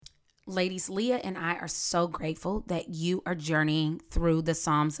Ladies, Leah and I are so grateful that you are journeying through the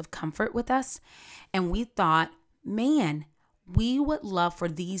Psalms of Comfort with us. And we thought, man, we would love for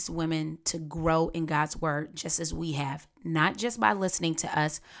these women to grow in God's word just as we have, not just by listening to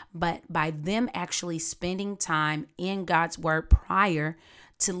us, but by them actually spending time in God's word prior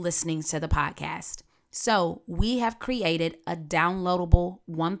to listening to the podcast. So, we have created a downloadable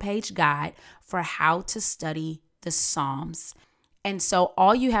one-page guide for how to study the Psalms. And so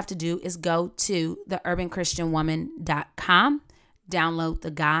all you have to do is go to theurbanchristianwoman.com, download the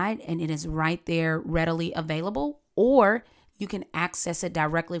guide, and it is right there readily available. Or you can access it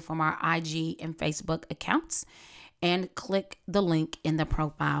directly from our IG and Facebook accounts and click the link in the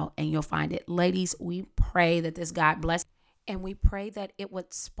profile and you'll find it. Ladies, we pray that this guide bless and we pray that it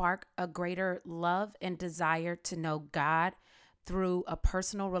would spark a greater love and desire to know God through a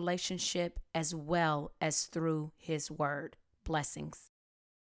personal relationship as well as through his word. Blessings.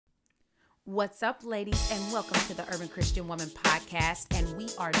 What's up, ladies, and welcome to the Urban Christian Woman podcast. And we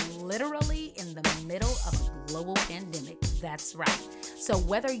are literally in the middle of a global pandemic. That's right. So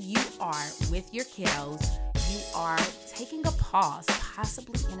whether you are with your kiddos, you are taking a pause,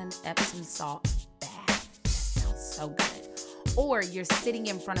 possibly in an Epsom salt bath. That sounds so good. Or you're sitting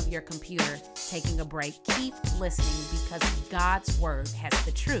in front of your computer taking a break, keep listening because God's word has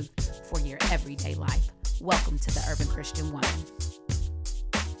the truth for your everyday life. Welcome to the Urban Christian Woman.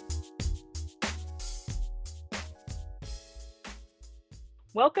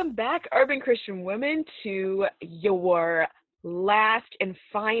 Welcome back, Urban Christian Women, to your last and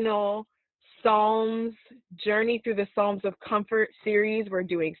final Psalms Journey Through the Psalms of Comfort series. We're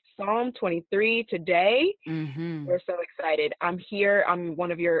doing Psalm 23 today. We're so excited. I'm here. I'm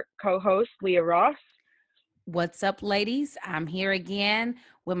one of your co-hosts, Leah Ross. What's up, ladies? I'm here again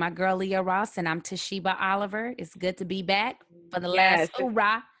with my girl, Leah Ross, and I'm Toshiba Oliver. It's good to be back for the last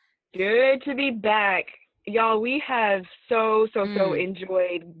hoorah. Good to be back. Y'all, we have so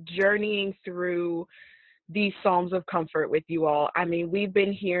enjoyed journeying through these Psalms of Comfort with you all. I mean, we've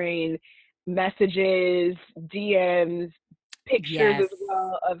been hearing messages, DMs, pictures as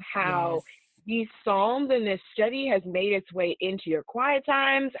well of how these Psalms and this study has made its way into your quiet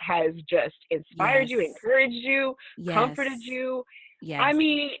times, has just inspired you, encouraged you, comforted you. I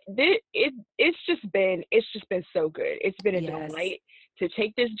mean, it's just been so good. It's been a delight to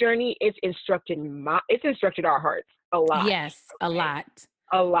take this journey. It's instructed our hearts a lot. Yes, okay?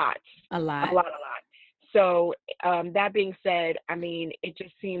 A lot. So that being said, I mean, it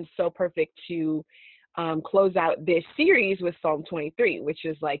just seems so perfect to close out this series with Psalm 23, which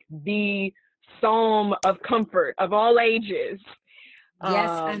is like the Psalm of comfort of all ages. Yes,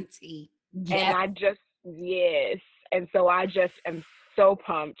 auntie. Yes. And so I just am so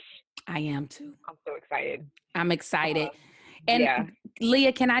pumped. I am too. I'm so excited. I'm excited.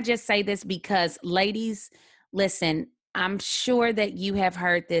 Leah, can I just say this? Because ladies, listen, I'm sure that you have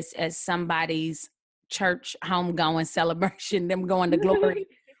heard this as somebody's church homegoing celebration, them going to glory.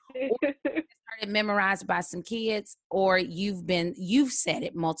 Or heard it memorized by some kids, or you've said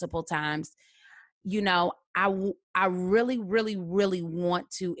it multiple times. You know, I really, really, really want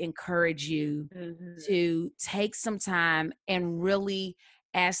to encourage you to take some time and really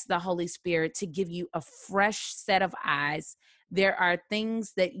ask the Holy Spirit to give you a fresh set of eyes. There are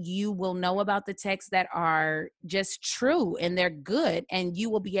things that you will know about the text that are just true and they're good, and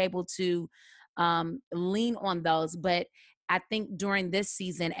you will be able to lean on those. But I think during this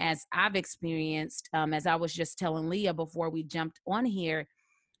season, as I've experienced, as I was just telling Leah before we jumped on here,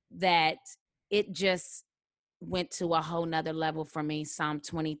 that it just went to a whole nother level for me, Psalm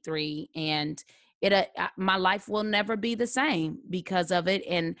 23. And my life will never be the same because of it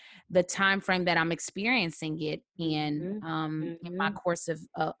and the time frame that I'm experiencing it in my course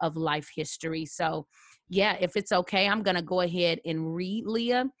of life history. So yeah, if it's okay, I'm going to go ahead and read,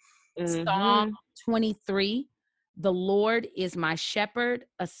 Leah. Psalm 23, the Lord is my shepherd,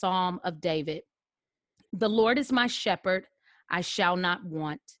 a psalm of David. The Lord is my shepherd, I shall not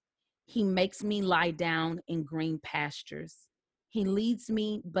want. He makes me lie down in green pastures. He leads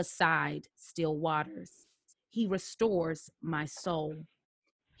me beside still waters. He restores my soul.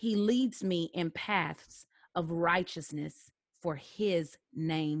 He leads me in paths of righteousness for his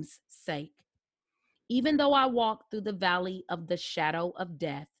name's sake. Even though I walk through the valley of the shadow of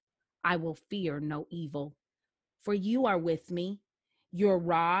death, I will fear no evil. For you are with me, your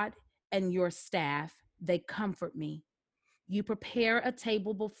rod and your staff, they comfort me. You prepare a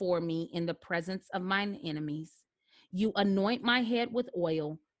table before me in the presence of mine enemies. You anoint my head with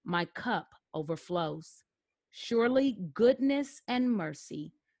oil, my cup overflows. Surely goodness and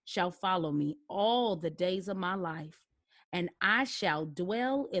mercy shall follow me all the days of my life, and I shall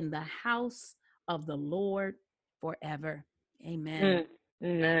dwell in the house of the Lord forever. Amen. Mm,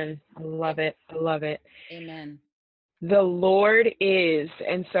 amen. I love it. I love it. Amen. The Lord is.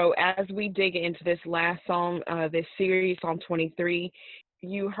 And so as we dig into this last Psalm, this series, Psalm 23,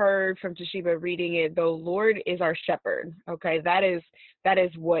 you heard from Toshiba reading it, the Lord is our shepherd. Okay, that is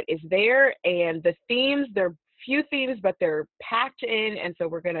what is there. And the themes, they're few themes, but they're packed in. And so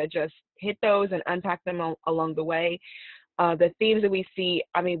we're gonna just hit those and unpack them along the way. The themes that we see,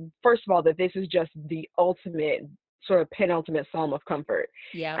 I mean, first of all, that this is just the ultimate, sort of penultimate psalm of comfort.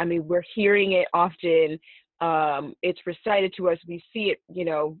 Yeah. I mean, we're hearing it often. It's recited to us. We see it,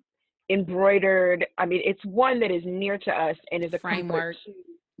 embroidered. I mean, it's one that is near to us and is a Framework. comfort to,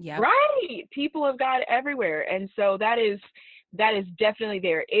 Yeah. right, people of God everywhere. And so that is definitely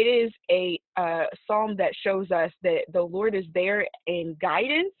there. It is a psalm that shows us that the Lord is there in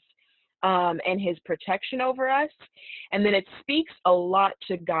guidance, and his protection over us. And then it speaks a lot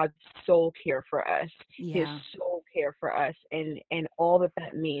to God's soul care for us, his Yeah. soul care for us, and all that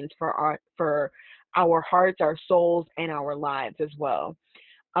that means for our hearts, our souls, and our lives as well.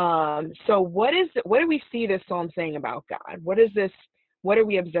 So what do we see this psalm saying about God? What are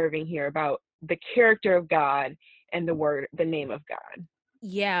we observing here about the character of God and the name of God?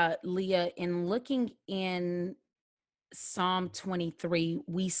 Yeah, Leah, in looking in Psalm 23,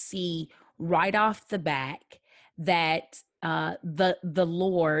 we see right off the back that the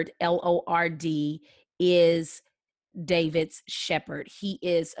Lord, Lord, is David's shepherd. He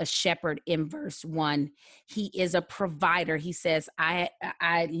is a shepherd in verse 1. He is a provider. He says, I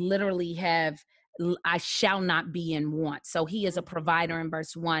literally have, I shall not be in want. So he is a provider in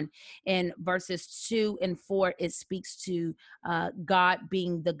verse 1. In verses 2 and 4, it speaks to God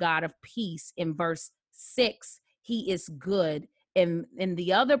being the God of peace. In verse 6, he is good. In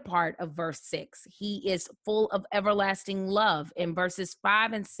the other part of verse 6, he is full of everlasting love. In verses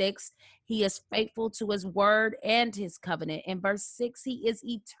 5 and 6, he is faithful to his word and his covenant. In verse 6, he is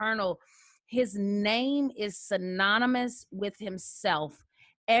eternal. His name is synonymous with himself.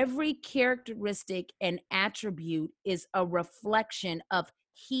 Every characteristic and attribute is a reflection of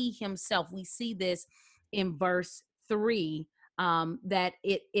he himself. We see this in verse 3, that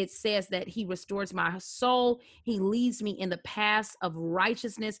it says that he restores my soul. He leads me in the paths of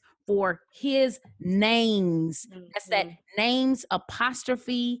righteousness for his names. That's that names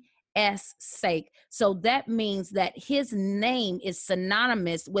apostrophe S sake. So that means that his name is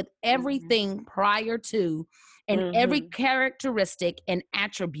synonymous with everything prior to, and every characteristic and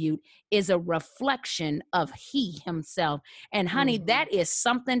attribute is a reflection of he himself. And honey, that is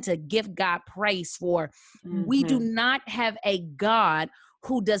something to give God praise for. We do not have a God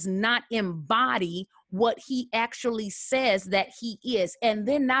who does not embody what he actually says that he is. And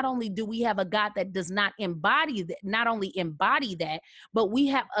then not only do we have a God that does not embody that, but we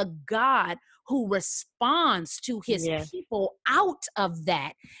have a God who responds to his people out of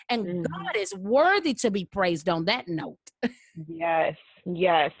that. And God is worthy to be praised on that note. Yes,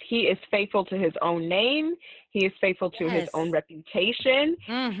 yes. He is faithful to his own name. He is faithful to his own reputation.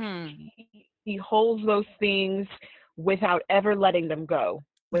 He holds those things without ever letting them go,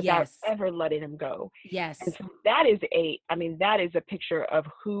 without ever letting them go. And so that is a picture of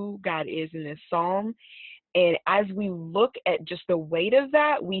who God is in this psalm. And as we look at just the weight of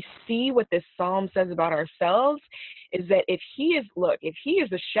that, we see what this psalm says about ourselves is that if he is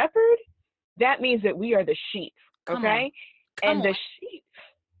the shepherd, that means that we are the sheep. Okay. And the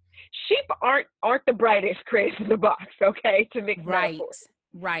sheep aren't the brightest crayons in the box, okay, to mix metaphors.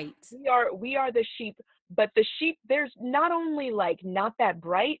 Right. We are the sheep, but the sheep, there's not only like not that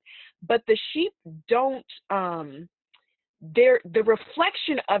bright, but the sheep don't they're the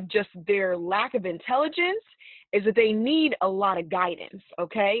reflection of just their lack of intelligence is that they need a lot of guidance,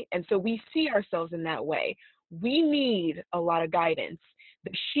 okay? And so we see ourselves in that way. We need a lot of guidance.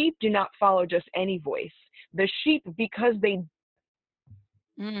 The sheep do not follow just any voice. The sheep, because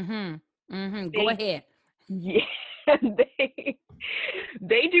Go ahead. Yeah,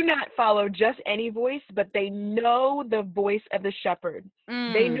 they do not follow just any voice, but they know the voice of the shepherd.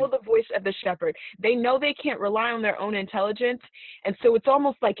 They know the voice of the shepherd. They know they can't rely on their own intelligence, and so it's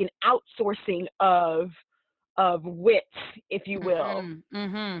almost like an outsourcing of wits, if you will.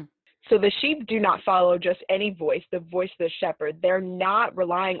 So the sheep do not follow just any voice, the voice of the shepherd. They're not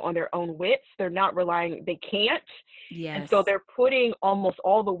relying on their own wits. They can't. Yes. And so they're putting almost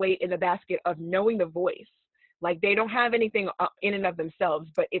all the weight in the basket of knowing the voice. Like they don't have anything in and of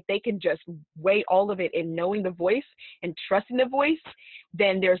themselves, but if they can just weigh all of it in knowing the voice and trusting the voice,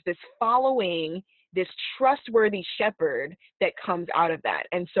 then there's this following, this trustworthy shepherd that comes out of that.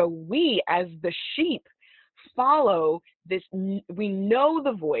 And so we as the sheep follow this, we know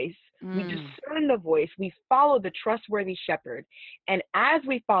the voice, we discern the voice, we follow the trustworthy shepherd. And as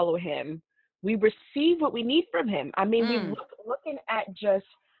we follow him, we receive what we need from him. I mean, we looking at just,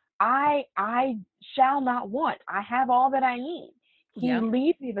 I shall not want. I have all that I need. He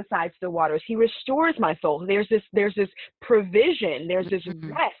leads me beside still waters. He restores my soul. There's this provision. There's this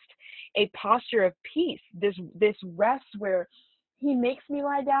rest, a posture of peace. This rest where he makes me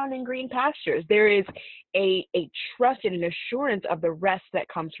lie down in green pastures. There is a trust and an assurance of the rest that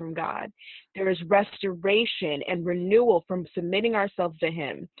comes from God. There is restoration and renewal from submitting ourselves to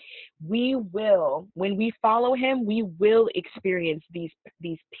him. We will, when we follow him, we will experience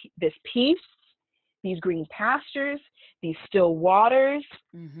this peace, these green pastures, these still waters.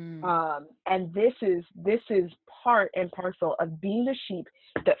 And this is part and parcel of being the sheep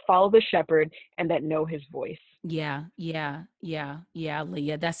that follow the shepherd and that know his voice. Yeah, Leah,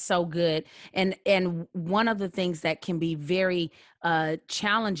 that's so good. And one of the things that can be very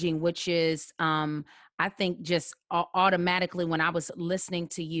challenging, which is I think just automatically when I was listening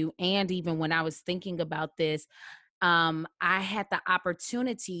to you, and even when I was thinking about this, I had the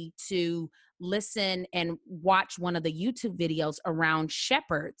opportunity to listen and watch one of the YouTube videos around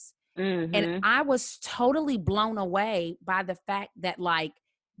shepherds. And I was totally blown away by the fact that, like,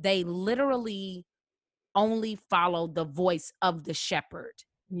 they literally only follow the voice of the shepherd.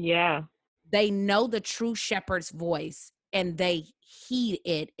 Yeah. They know the true shepherd's voice, and they heed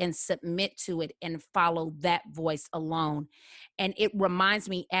it and submit to it and follow that voice alone. And it reminds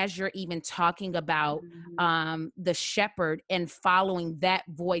me, as you're even talking about the shepherd and following that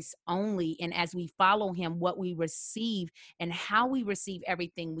voice only, and as we follow him, what we receive and how we receive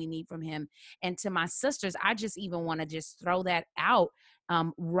everything we need from him. And to my sisters, I just even want to just throw that out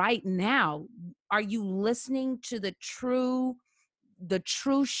right now. Are you listening to the true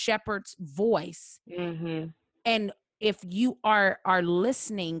shepherd's voice? And if you are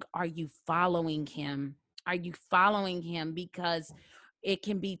listening, are you following him? Are you following him? Because it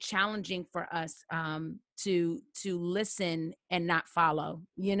can be challenging for us to listen and not follow,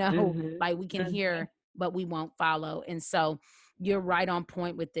 like we can hear, but we won't follow. And so you're right on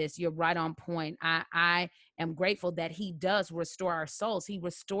point with this. You're right on point. I am grateful that he does restore our souls. He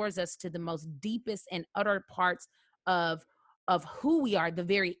restores us to the most deepest and utter parts of who we are, the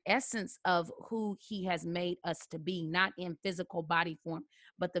very essence of who he has made us to be, not in physical body form,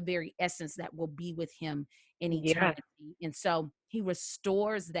 but the very essence that will be with him in eternity. And so he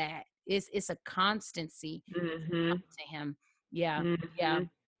restores that. It's a constancy to him. Yeah.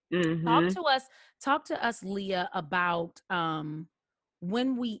 Talk to us, Leah, about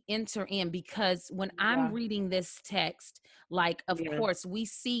when we enter in, because when I'm reading this text, like, of course, we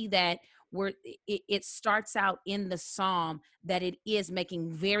see that it starts out in the psalm that it is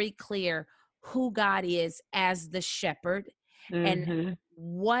making very clear who God is as the shepherd and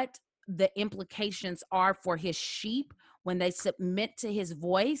what the implications are for his sheep when they submit to his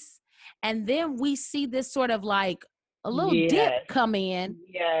voice. And then we see this sort of like a little dip come in.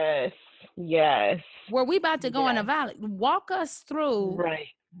 Where we about to go in a valley. Walk us through.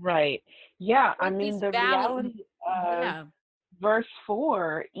 Right. Yeah. I mean, the reality of verse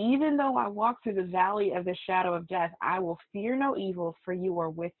 4, even though I walk through the valley of the shadow of death, I will fear no evil, for you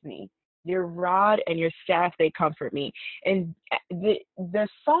are with me. Your rod and your staff, they comfort me. And the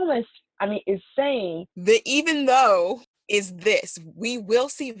psalmist, is saying, the even though is this: we will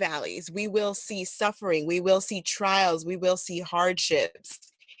see valleys, we will see suffering, we will see trials, we will see hardships,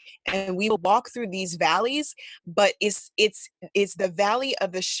 and we will walk through these valleys, but it's the valley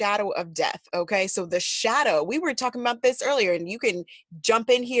of the shadow of death. Okay, so the shadow, we were talking about this earlier, and you can jump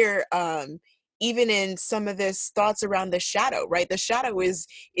in here even in some of this thoughts around the shadow, right? The shadow is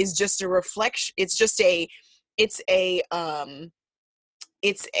just a reflection. It's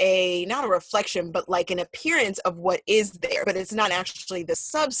not a reflection, but like an appearance of what is there, but it's not actually the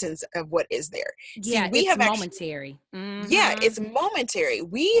substance of what is there. Yeah, it's momentary. Yeah, it's momentary.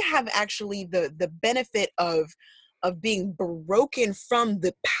 We have actually the benefit of being broken from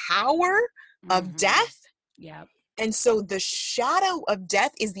the power of death. Yeah. And so the shadow of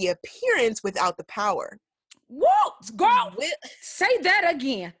death is the appearance without the power. Whoa, girl, say that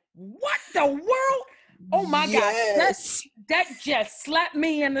again. What the world? Oh my God, that just slapped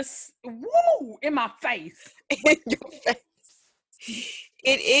me in my face. In your face.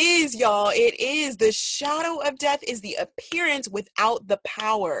 It is, y'all. It is. The shadow of death is the appearance without the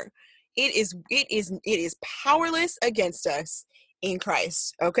power. It is powerless against us in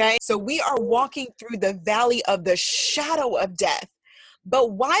Christ. Okay. So we are walking through the valley of the shadow of death.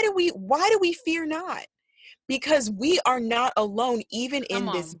 But why do we fear not? Because we are not alone, even in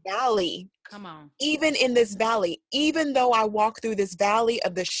this valley. Come on. Even in this valley, even though I walk through this valley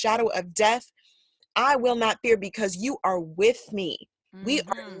of the shadow of death, I will not fear because you are with me. We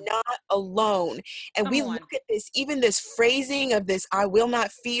are not alone. And we look at this, even this phrasing of this, I will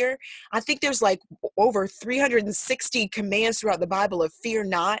not fear. I think there's like over 360 commands throughout the Bible of fear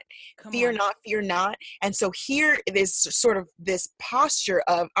not, fear not, fear not. And so here it is sort of this posture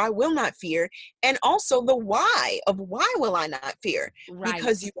of I will not fear. And also the why of why will I not fear? Right.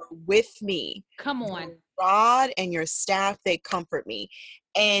 Because you are with me. Come on. Your rod and your staff, they comfort me.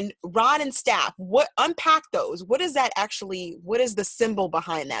 And rod and staff, what, unpack those? What is that actually? What is the symbol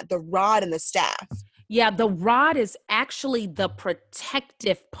behind that? The rod and the staff. Yeah, the rod is actually the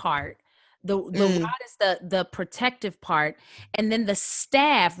protective part. The rod is the protective part. And then the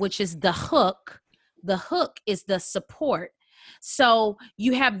staff, which is the hook is the support. So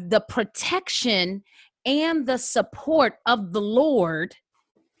you have the protection and the support of the Lord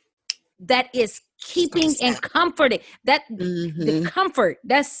that is keeping and comforting. That the comfort,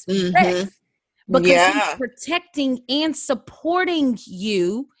 that's rest, because he's protecting and supporting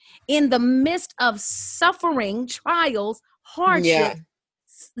you in the midst of suffering, trials, hardship,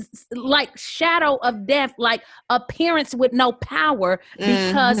 like shadow of death, like appearance with no power,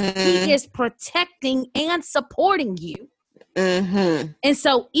 because he is protecting and supporting you. And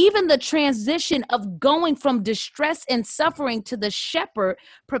so even the transition of going from distress and suffering to the shepherd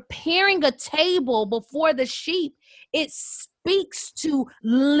preparing a table before the sheep, it speaks to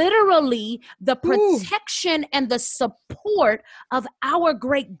literally the protection and the support of our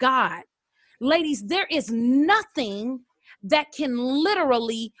great God. Ladies, there is nothing that can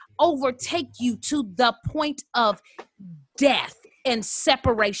literally overtake you to the point of death and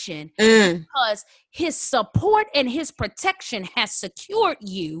separation, because his support and his protection has secured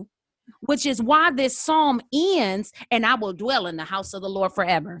you, which is why this psalm ends, and I will dwell in the house of the Lord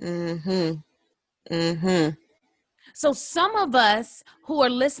forever. So some of us who are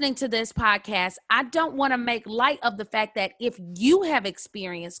listening to this podcast, I don't want to make light of the fact that if you have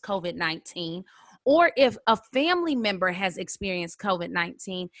experienced COVID-19, or if a family member has experienced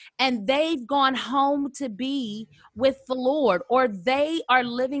COVID-19 and they've gone home to be with the Lord, or they are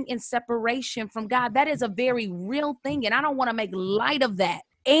living in separation from God, that is a very real thing. And I don't want to make light of that.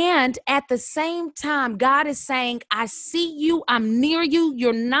 And at the same time, God is saying, I see you, I'm near you,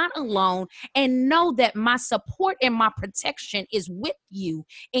 you're not alone, and know that my support and my protection is with you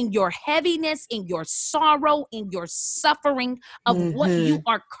in your heaviness, in your sorrow, in your suffering of what you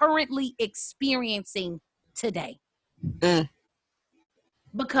are currently experiencing today.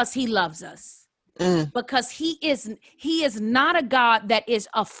 Because he loves us. Because he is not a God that is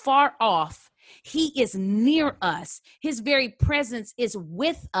afar off. He is near us. His very presence is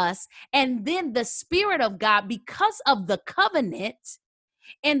with us. And then the Spirit of God, because of the covenant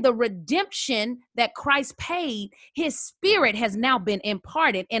and the redemption that Christ paid, his Spirit has now been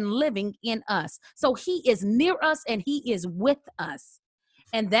imparted and living in us. So he is near us and he is with us.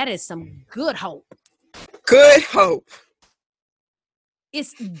 And that is some good hope. Good hope.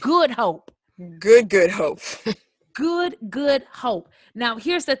 It's good hope. Good hope. Good hope. Now,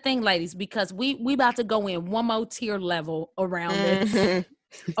 here's the thing, ladies, because we about to go in one more tier level around this,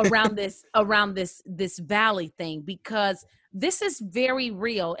 around this valley thing, because this is very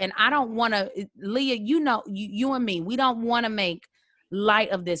real. And I don't want to, Leah, you and me, we don't want to make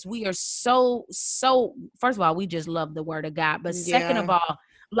light of this. We are so, first of all, we just love the word of God. But second of all,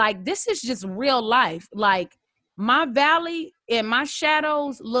 like, this is just real life. Like, my valley and my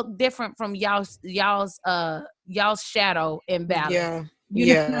shadows look different from y'all's shadow and valley.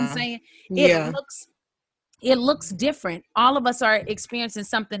 You know what I'm saying? It looks different. All of us are experiencing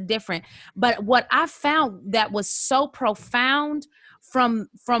something different. But what I found that was so profound from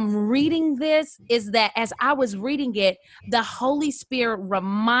reading this is that as I was reading it, the Holy Spirit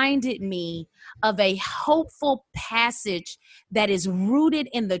reminded me of a hopeful passage that is rooted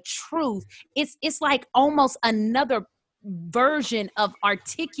in the truth. It's like almost another version of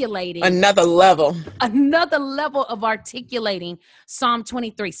articulating another level of articulating Psalm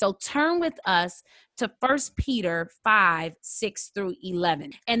 23. So turn with us to 1 Peter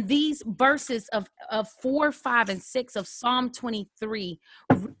 5:6-11. And these verses of 4, 5, and 6 of Psalm 23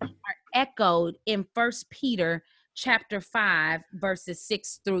 are echoed in 1 Peter chapter 5, verses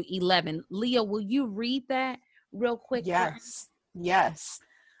 6-11. Leah, will you read that real quick? Yes.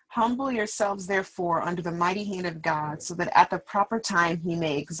 Humble yourselves, therefore, under the mighty hand of God, so that at the proper time he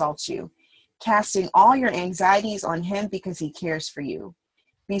may exalt you, casting all your anxieties on him because he cares for you.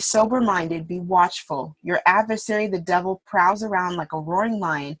 Be sober-minded, be watchful. Your adversary, the devil, prowls around like a roaring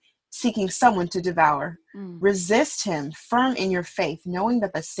lion, seeking someone to devour. Resist him, firm in your faith, knowing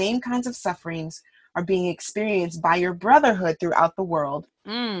that the same kinds of sufferings are being experienced by your brotherhood throughout the world.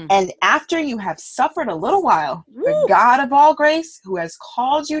 And after you have suffered a little while, the God of all grace, who has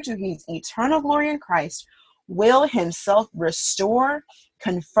called you to his eternal glory in Christ, will himself restore,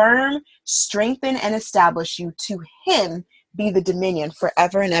 confirm, strengthen, and establish you. To him be the dominion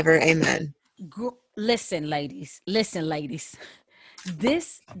forever and ever. Amen. Listen, ladies.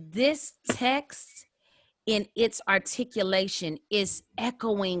 This text in its articulation is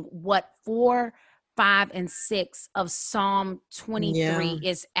echoing what 4, 5, and 6 of Psalm 23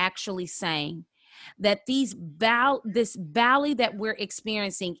 is actually saying. That this valley that we're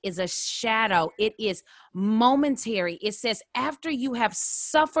experiencing is a shadow. It is momentary. It says, after you have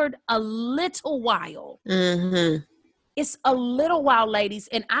suffered a little while. It's a little while, ladies.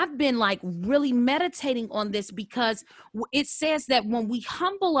 And I've been like really meditating on this, because it says that when we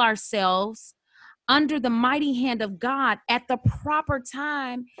humble ourselves under the mighty hand of God at the proper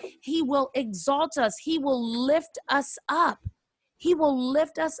time, he will exalt us. He will lift us up. He will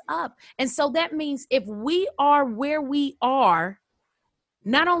lift us up. And so that means if we are where we are,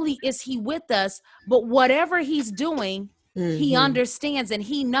 not only is he with us, but whatever he's doing, he understands and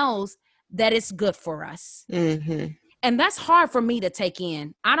he knows that it's good for us. And that's hard for me to take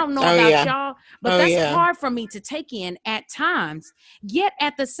in. I don't know about y'all, but that's hard for me to take in at times. Yet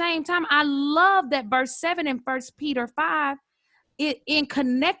at the same time, I love that verse 7 in 1 Peter 5, in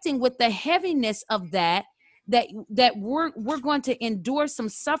connecting with the heaviness of that we're going to endure some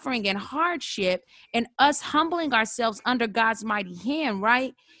suffering and hardship, and us humbling ourselves under God's mighty hand,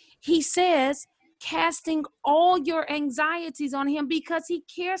 right? He says, casting all your anxieties on him because he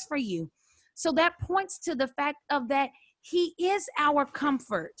cares for you. So that points to the fact of that he is our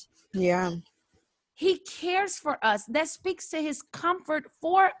comfort. Yeah. He cares for us. That speaks to his comfort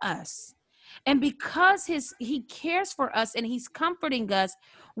for us. And because he cares for us and he's comforting us,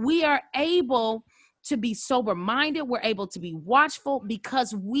 we are able to be sober-minded. We're able to be watchful,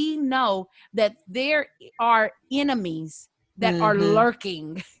 because we know that there are enemies that are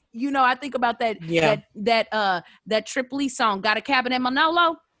lurking. You know, I think about that Trip Lee song, Got a Cabin in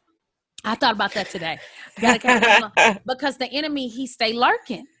Manolo. I thought about that today. Got a cabin in Manolo. Because the enemy, he stay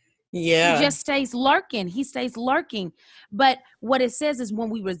lurking. Yeah. He just stays lurking. He stays lurking. But what it says is,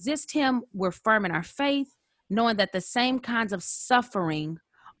 when we resist him, we're firm in our faith, knowing that the same kinds of suffering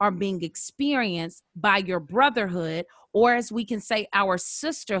are being experienced by your brotherhood, or as we can say, our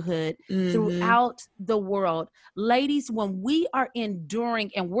sisterhood throughout the world. Ladies, when we are enduring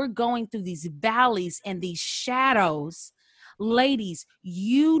and we're going through these valleys and these shadows, ladies,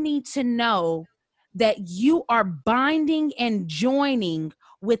 you need to know that you are binding and joining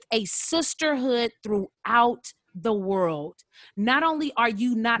with a sisterhood throughout the world. Not only are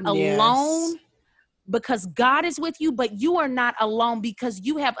you not alone, because God is with you, but you are not alone, because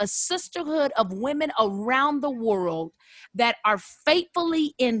you have a sisterhood of women around the world that are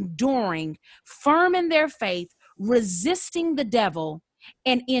faithfully enduring, firm in their faith, resisting the devil,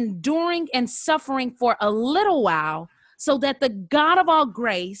 and enduring and suffering for a little while, so that the God of all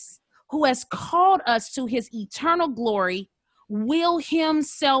grace, who has called us to his eternal glory, will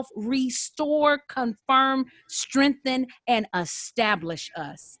himself restore, confirm, strengthen, and establish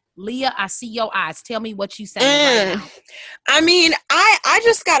us. Leah, I see your eyes. Tell me what you saying right now. I mean, I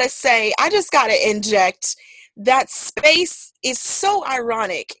just gotta say, I just gotta inject that space is so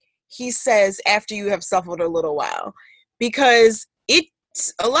ironic. He says, after you have suffered a little while, because it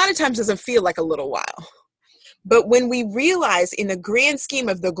a lot of times doesn't feel like a little while. But when we realize in the grand scheme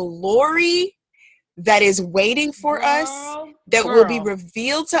of the glory that is waiting for us, that will be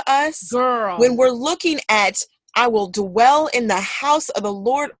revealed to us, when we're looking at, I will dwell in the house of the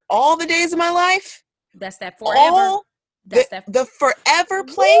Lord all the days of my life. That's that forever. The forever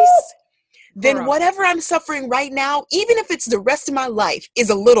place. Then whatever I'm suffering right now, even if it's the rest of my life, is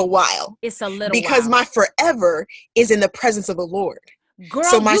a little while. It's a little because while. my forever is in the presence of the Lord. Girl,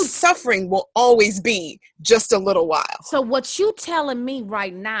 so my suffering will always be just a little while. So what you telling me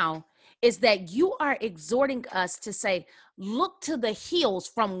right now is that you are exhorting us to say, look to the hills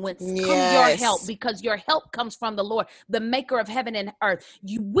from whence come your help, because your help comes from the Lord, the maker of heaven and earth.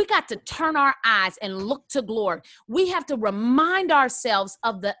 We got to turn our eyes and look to glory. We have to remind ourselves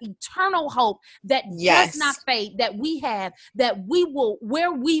of the eternal hope that does not fade, that we have, that we will,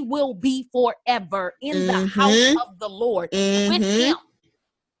 where we will be forever in the house of the Lord with him.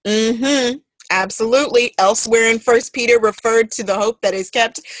 Absolutely. Elsewhere in 1 Peter referred to the hope that is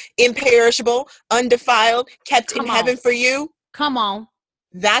kept imperishable, undefiled, kept in heaven for you. Come on.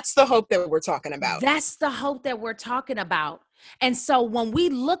 That's the hope that we're talking about. That's the hope that we're talking about. And so when we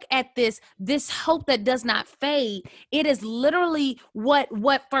look at this hope that does not fade, it is literally what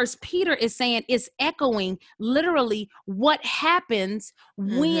First Peter is saying, is echoing literally what happens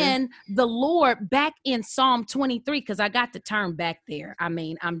when the Lord, back in Psalm 23, because I got to turn back there. I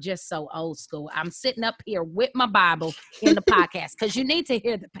mean, I'm just so old school. I'm sitting up here with my Bible in the podcast, because you need to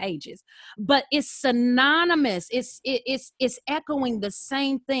hear the pages. But it's synonymous. It's echoing the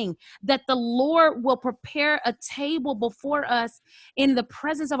same thing, that the Lord will prepare a table before us in the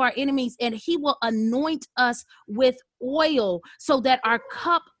presence of our enemies, and he will anoint us with oil so that our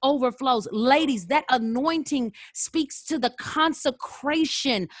cup overflows. Ladies, that anointing speaks to the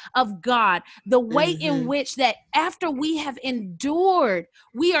consecration of God, the way in which that after we have endured,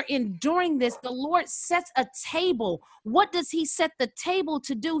 we are enduring this, the Lord sets a table. What does he set the table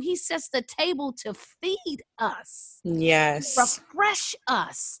to do? He sets the table to feed us. Yes. Refresh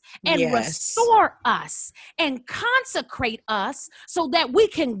us and restore us and consecrate us so that we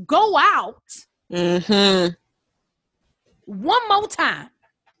can go out one more time.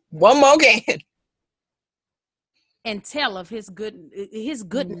 One more again. And tell of his good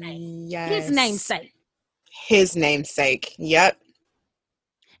name. Yes. His namesake. His namesake. Yep.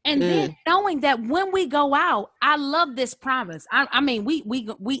 And then knowing that when we go out, I love this promise. I mean, we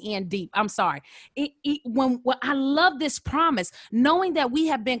in deep. I'm sorry. When I love this promise, knowing that we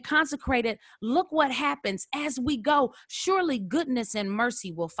have been consecrated. Look what happens as we go. Surely goodness and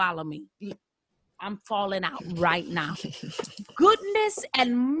mercy will follow me. I'm falling out right now. Goodness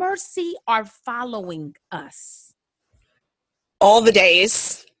and mercy are following us. All the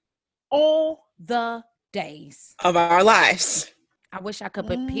days. All the days of our lives. I wish I could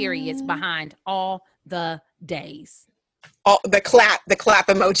put periods behind all the days. All the clap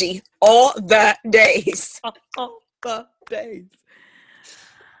emoji. All the days. All the days.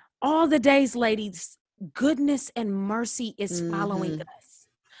 All the days, ladies. Goodness and mercy is following us.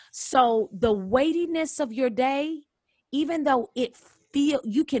 So the weightiness of your day, even though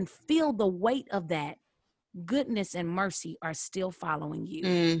you can feel the weight of that, goodness and mercy are still following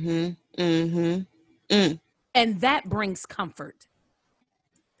you. And that brings comfort.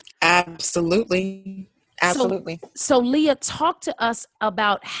 Absolutely. So Leah, talk to us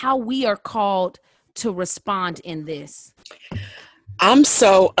about how we are called to respond in this. I'm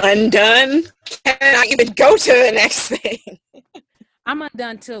so undone. Can I even go to the next thing? I'm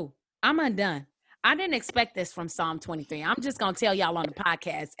undone too. I'm undone. I didn't expect this from Psalm 23. I'm just going to tell y'all on the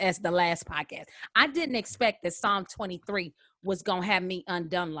podcast as the last podcast. I didn't expect that Psalm 23 was going to have me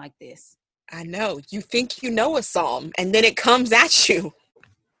undone like this. I know. You think you know a psalm, and then it comes at you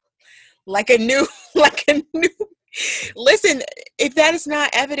like a new. Listen, if that is not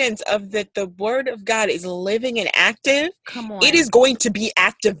evidence of that the word of God is living and active, it is going to be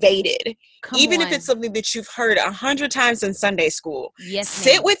activated. Even if it's something that you've heard 100 times in Sunday school. Yes,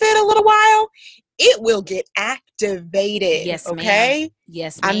 sit ma'am. with it a little while. It will get activated. Yes, okay. Ma'am.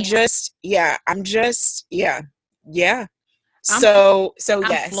 Yes, ma'am. So I'm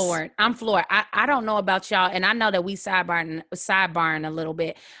yes. floored. I don't know about y'all, and I know that we sidebarring a little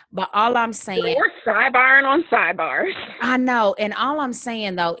bit, but all I'm saying, we're sidebarring on sidebars. I know, and all I'm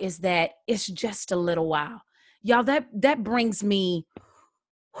saying though is that it's just a little while, y'all. That brings me,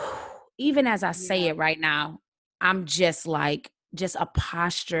 even as I say it right now, I'm just a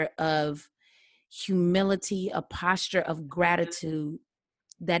posture of humility, a posture of gratitude.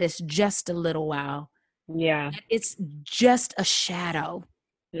 That is just a little while. Yeah. It's just a shadow.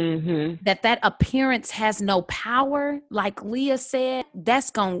 Mm-hmm. That appearance has no power. Like Leah said,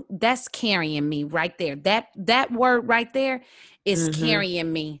 that's carrying me right there. That word right there is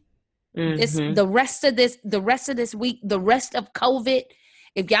carrying me. Mm-hmm. The rest of this week, the rest of COVID,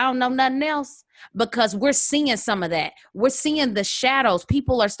 if y'all know nothing else, because we're seeing some of that. We're seeing the shadows.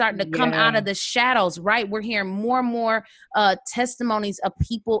 People are starting to come out of the shadows, right? We're hearing more and more testimonies of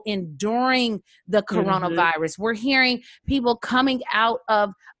people enduring the coronavirus. We're hearing people coming out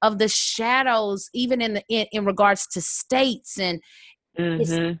of the shadows, even in regards to states. And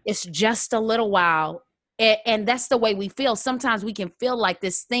it's just a little while. And that's the way we feel. Sometimes we can feel like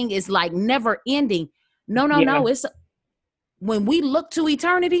this thing is like never ending. No. It's when we look to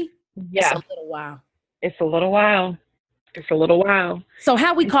eternity, it's a little while. It's a little while. So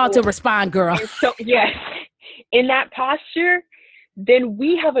how we called to respond, girl? So yes, in that posture, then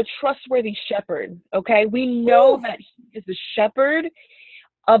we have a trustworthy shepherd. Okay, we know that he is the shepherd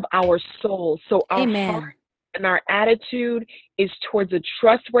of our soul. So our heart and our attitude is towards a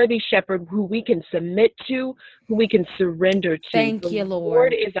trustworthy shepherd who we can submit to, who we can surrender to. Thank you, Lord. The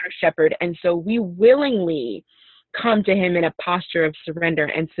Lord is our shepherd, and so we willingly come to him in a posture of surrender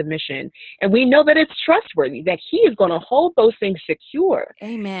and submission. And we know that it's trustworthy, that he is going to hold those things secure.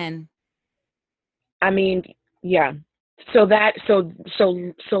 Amen. I mean, yeah. So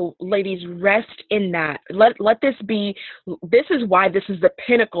ladies, rest in that. Let this is why this is the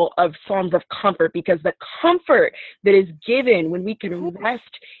pinnacle of Psalms of comfort, because the comfort that is given when we can rest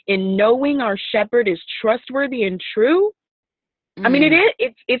in knowing our shepherd is trustworthy and true. I mean,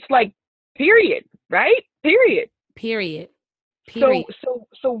 it's like, period, right? Period.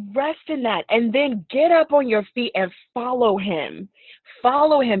 So rest in that, and then get up on your feet and follow him,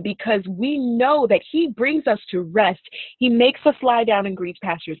 because we know that he brings us to rest. He makes us lie down in green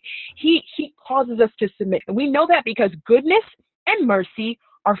pastures. He causes us to submit. And we know that because goodness and mercy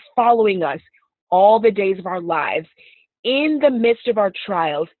are following us all the days of our lives, in the midst of our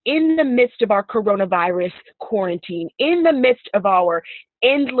trials, in the midst of our coronavirus quarantine, in the midst of our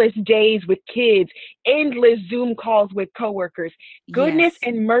endless days with kids, endless Zoom calls with coworkers. Goodness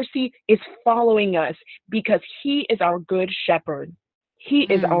and mercy is following us because he is our good shepherd. He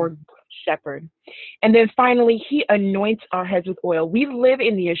is our good shepherd. And then finally, he anoints our heads with oil. We live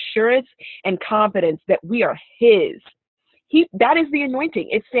in the assurance and confidence that we are his. That is the anointing.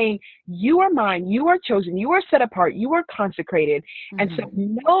 It's saying, you are mine, you are chosen, you are set apart, you are consecrated. And so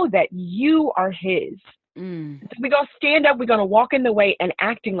know that you are his. So we're going to stand up, we're going to walk in the way and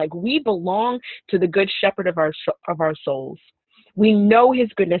acting like we belong to the good shepherd of our souls. We know his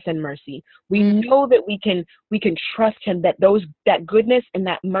goodness and mercy. We know that we can trust him, that goodness and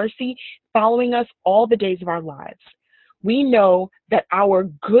that mercy following us all the days of our lives. We know that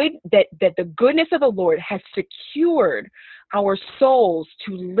that the goodness of the Lord has secured our souls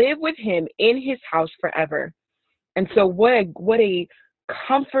to live with him in his house forever. And so what a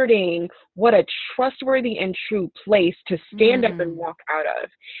comforting, what a trustworthy and true place to stand up and walk out of.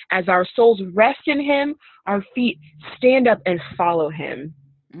 As our souls rest in him, our feet stand up and follow him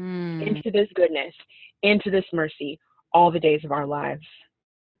into this goodness, into this mercy, all the days of our lives.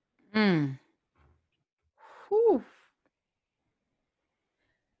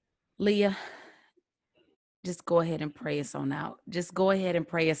 Leah, just go ahead and pray us on out. Just go ahead and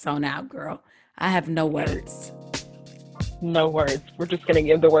pray us on out, girl. I have no words. No words. We're just going to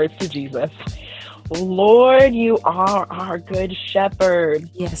give the words to Jesus. Lord, you are our good shepherd.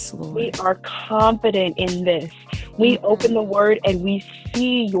 Yes, Lord. We are confident in this. We open the word and we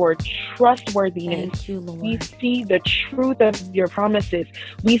see your trustworthiness. Thank you, Lord. We see the truth of your promises.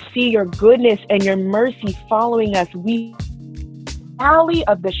 We see your goodness and your mercy following us. The valley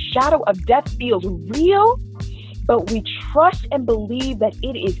of the shadow of death feels real, but we trust and believe that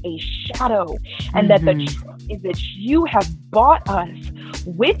it is a shadow, and that the truth is that you have bought us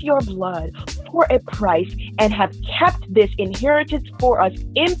with your blood for a price and have kept this inheritance for us,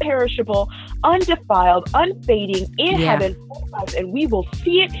 imperishable, undefiled, unfading, in heaven for us. And we will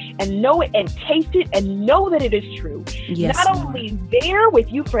see it and know it and taste it and know that it is true. Yes, Not Lord. only there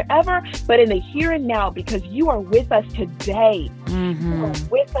with you forever, but in the here and now, because you are with us today. You are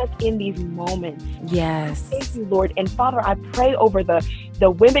with us in these moments. Yes. Thank you, Lord. And Father, I pray over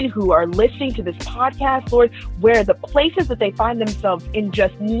the women who are listening to this podcast, Lord, where the places that they find themselves in,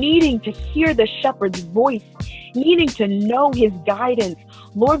 just needing to hear the shepherd's voice, needing to know his guidance.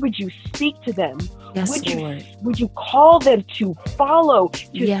 Lord, would you speak to them? Yes, Lord. Would you call them to follow,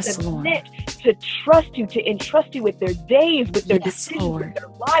 to submit, Lord. to trust you, to entrust you with their days, with their decisions, Lord. with their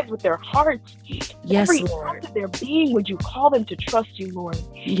lives, with their hearts. Yes, Every Lord. part of their being, would you call them to trust you, Lord?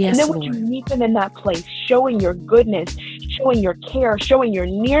 Yes, And then Lord. would you meet them in that place, showing your goodness, showing your care, showing your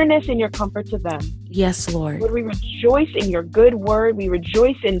nearness and your comfort to them. Yes, Lord. Lord, we rejoice in your good word. We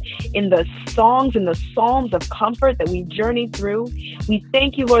rejoice in the songs and the psalms of comfort that we journey through. We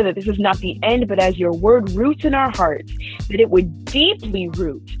thank you, Lord, that this is not the end, but as your word roots in our hearts, that it would deeply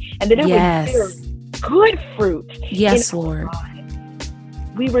root and that it would bear good fruit. Yes, Lord.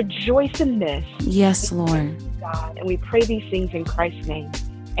 We rejoice in this. Yes, Lord. God, and we pray these things in Christ's name.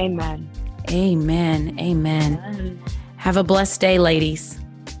 Amen. Amen. Amen. Have a blessed day, ladies.